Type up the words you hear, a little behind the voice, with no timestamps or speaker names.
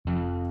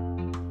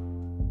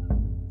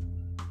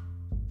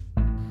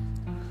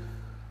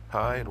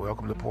Hi, and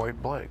welcome to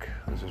Point Blank.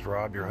 This is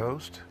Rob, your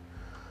host,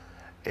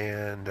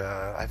 and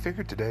I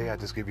figured today I'd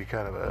just give you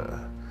kind of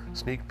a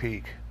sneak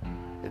peek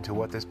into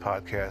what this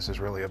podcast is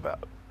really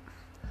about.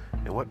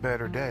 And what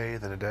better day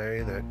than a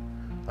day that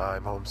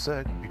I'm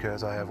homesick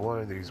because I have one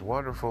of these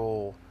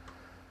wonderful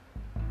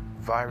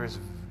virus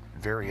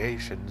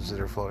variations that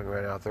are floating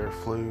around out there,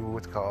 flu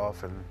with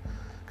cough and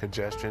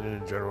congestion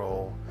and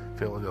general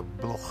feeling of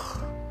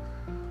blech.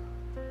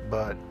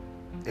 But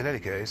in any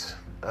case,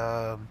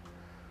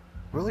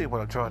 really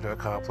what I'm trying to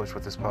accomplish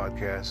with this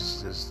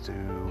podcast is to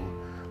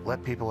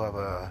let people have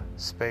a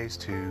space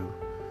to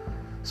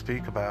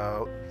speak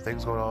about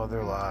things going on in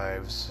their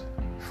lives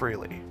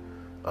freely,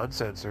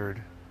 uncensored,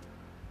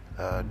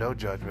 no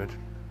judgment.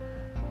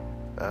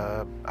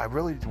 I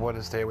really want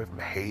to stay away from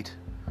hate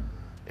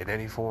in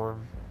any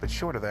form, but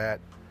short of that,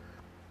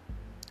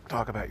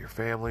 talk about your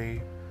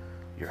family,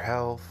 your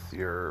health,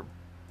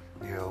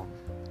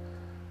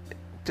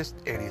 just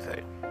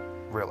anything,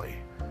 really.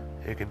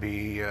 It can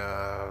be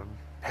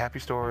happy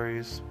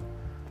stories,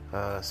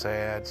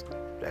 sad,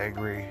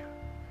 angry,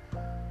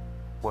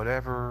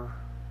 whatever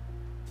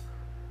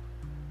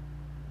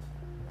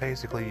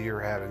basically you're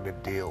having to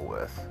deal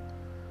with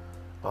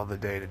on the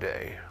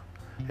day-to-day.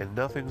 And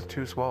nothing's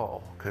too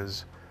small,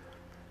 because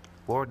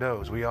Lord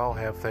knows we all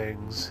have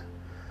things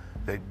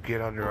that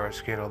get under our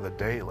skin on the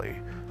daily.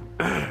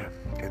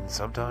 And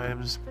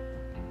sometimes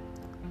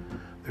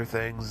they're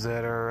things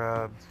that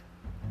are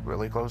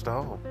really close to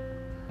home.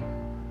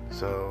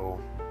 So,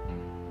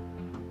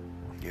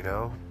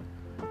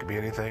 it could be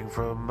anything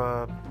from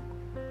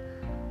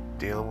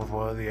dealing with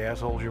one of the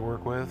assholes you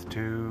work with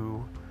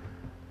to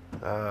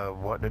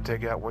wanting to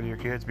take out one of your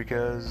kids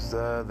because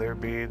they're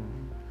being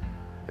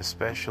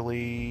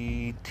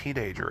especially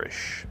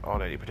teenagerish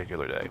on any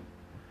particular day.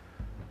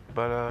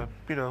 But,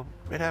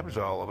 it happens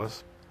to all of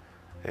us.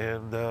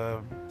 And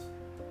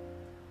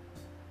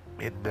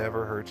it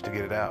never hurts to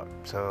get it out.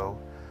 So,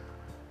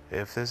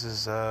 if this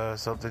is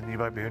something you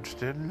might be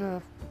interested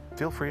in,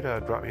 feel free to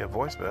drop me a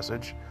voice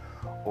message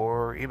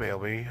or email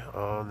me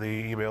on the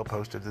email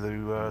posted to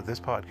this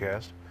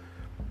podcast.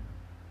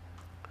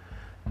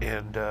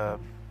 And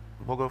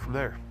we'll go from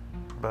there.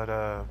 But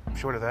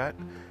short of that,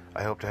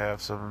 I hope to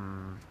have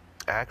some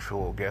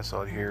actual guests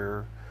on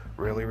here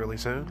really, really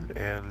soon.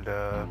 And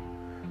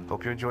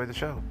hope you enjoy the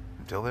show.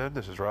 Until then,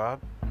 this is Rob.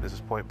 This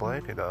is Point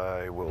Blank, and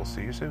I will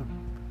see you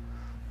soon.